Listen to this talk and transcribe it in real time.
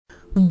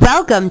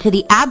Welcome to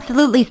the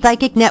Absolutely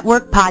Psychic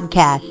Network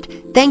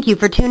podcast. Thank you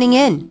for tuning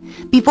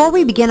in. Before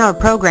we begin our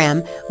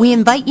program, we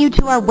invite you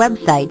to our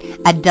website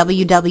at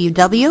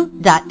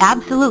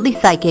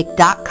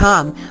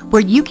www.absolutelypsychic.com,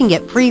 where you can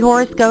get free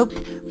horoscopes,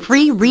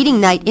 free reading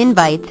night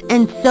invites,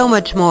 and so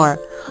much more.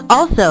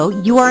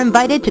 Also, you are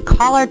invited to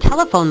call our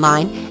telephone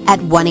line at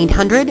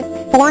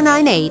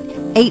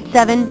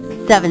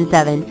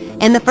 1-800-498-8777,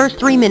 and the first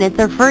 3 minutes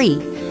are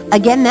free.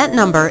 Again, that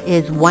number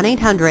is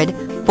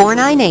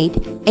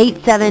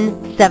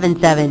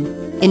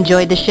 1-800-498-8777.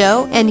 Enjoy the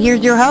show, and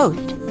here's your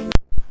host.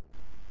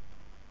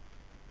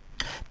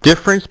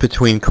 Difference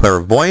between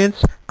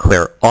clairvoyance,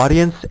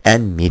 clairaudience,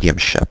 and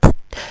mediumship.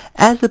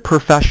 As a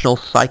professional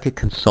psychic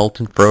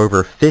consultant for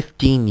over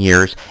 15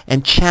 years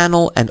and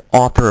channel and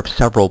author of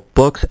several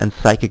books and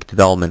psychic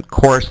development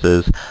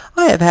courses,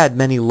 I have had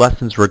many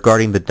lessons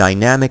regarding the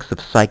dynamics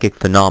of psychic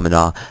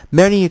phenomena,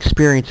 many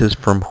experiences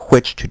from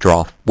which to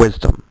draw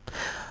wisdom.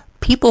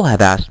 People have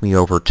asked me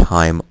over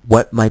time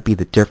what might be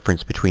the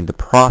difference between the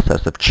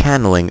process of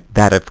channeling,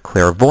 that of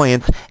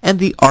clairvoyance, and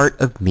the art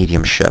of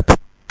mediumship.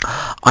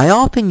 I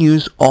often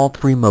use all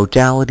three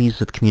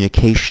modalities of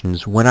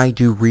communications when I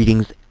do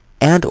readings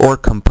and or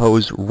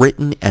compose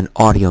written and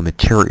audio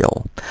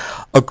material.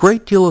 A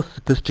great deal of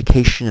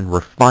sophistication and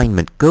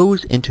refinement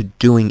goes into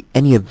doing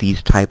any of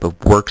these type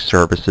of work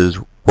services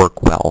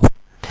work well.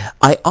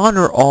 I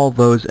honor all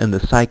those in the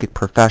psychic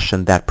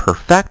profession that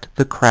perfect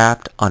the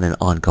craft on an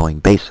ongoing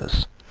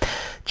basis.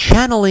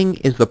 Channeling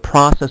is the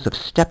process of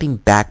stepping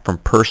back from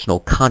personal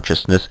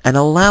consciousness and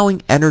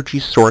allowing energy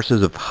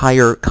sources of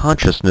higher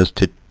consciousness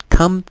to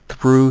come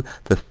through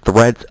the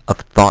threads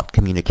of thought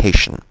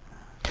communication.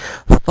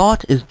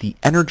 Thought is the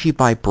energy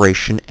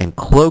vibration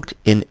encloaked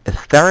in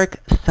etheric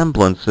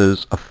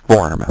semblances of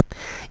form.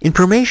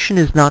 Information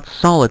is not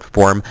solid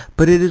form,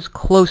 but it is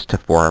close to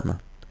form.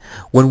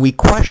 When we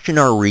question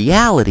our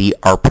reality,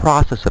 our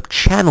process of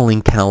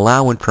channeling can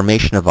allow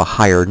information of a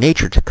higher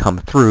nature to come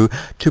through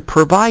to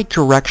provide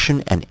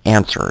direction and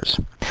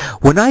answers.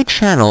 When I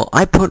channel,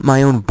 I put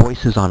my own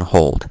voices on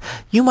hold.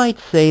 You might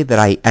say that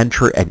I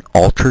enter an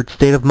altered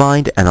state of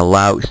mind and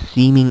allow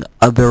seeming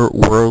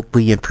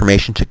otherworldly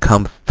information to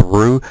come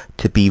through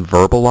to be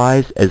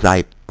verbalized as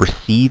I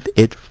receive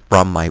it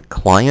from my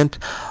client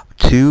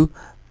to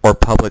or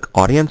public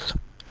audience.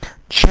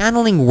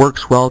 Channeling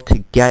works well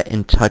to get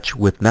in touch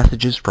with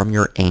messages from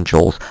your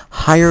angels,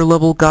 higher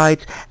level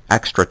guides,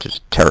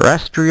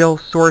 extraterrestrial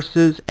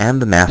sources,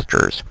 and the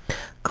masters.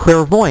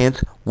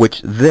 Clairvoyance,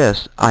 which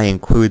this I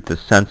include the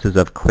senses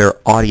of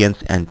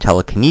clairaudience and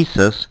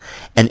telekinesis,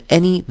 and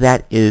any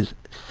that is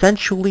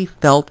sensually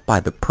felt by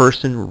the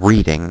person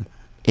reading,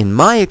 in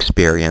my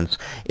experience,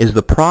 is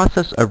the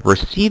process of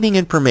receiving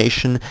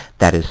information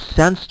that is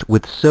sensed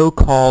with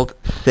so-called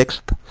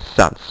sixth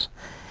sense.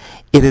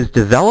 It is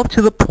developed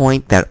to the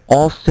point that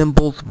all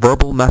symbols,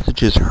 verbal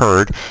messages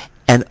heard,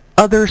 and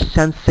other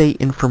sensate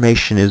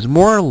information is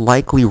more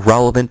likely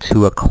relevant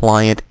to a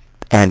client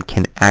and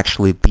can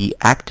actually be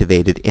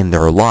activated in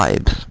their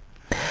lives.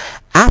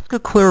 Ask a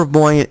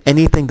clairvoyant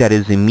anything that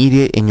is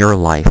immediate in your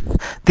life.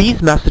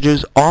 These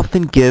messages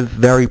often give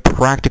very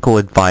practical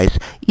advice,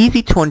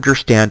 easy to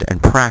understand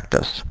and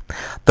practice.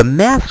 The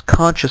mass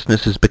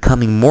consciousness is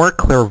becoming more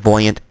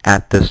clairvoyant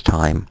at this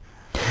time.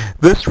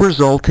 This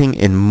resulting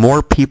in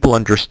more people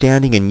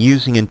understanding and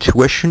using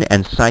intuition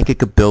and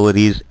psychic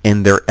abilities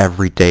in their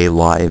everyday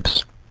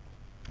lives.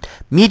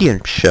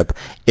 Mediumship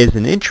is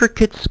an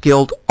intricate,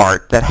 skilled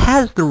art that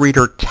has the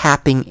reader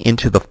tapping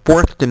into the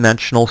fourth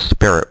dimensional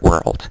spirit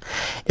world.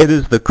 It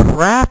is the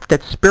craft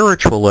that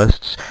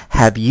spiritualists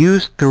have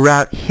used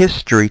throughout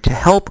history to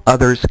help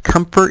others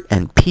comfort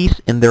and peace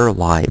in their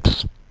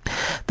lives.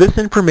 This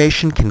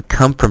information can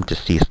come from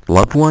deceased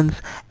loved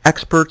ones,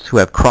 experts who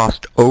have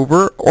crossed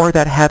over or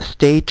that have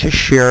stayed to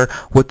share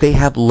what they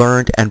have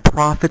learned, and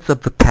prophets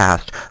of the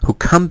past who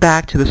come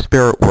back to the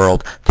spirit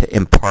world to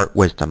impart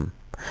wisdom.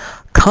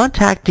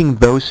 Contacting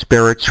those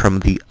spirits from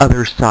the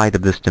other side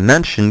of this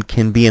dimension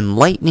can be an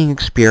enlightening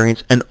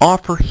experience and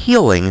offer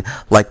healing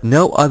like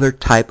no other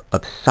type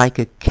of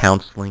psychic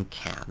counseling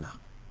can.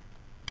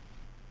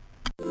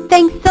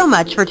 Thanks so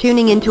much for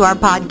tuning into our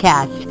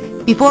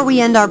podcast. Before we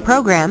end our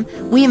program,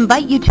 we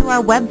invite you to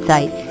our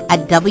website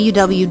at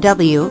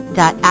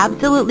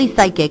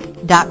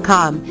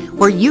www.absolutelypsychic.com,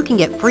 where you can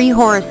get free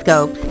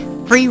horoscopes,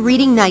 free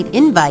reading night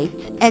invites,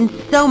 and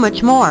so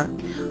much more.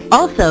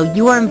 Also,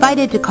 you are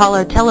invited to call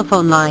our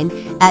telephone line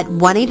at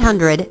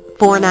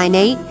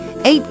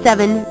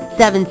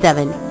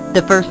 1-800-498-8777.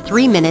 The first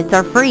 3 minutes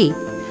are free.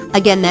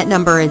 Again, that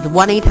number is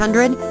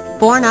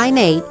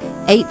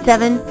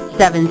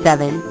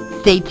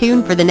 1-800-498-8777. Stay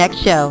tuned for the next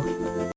show.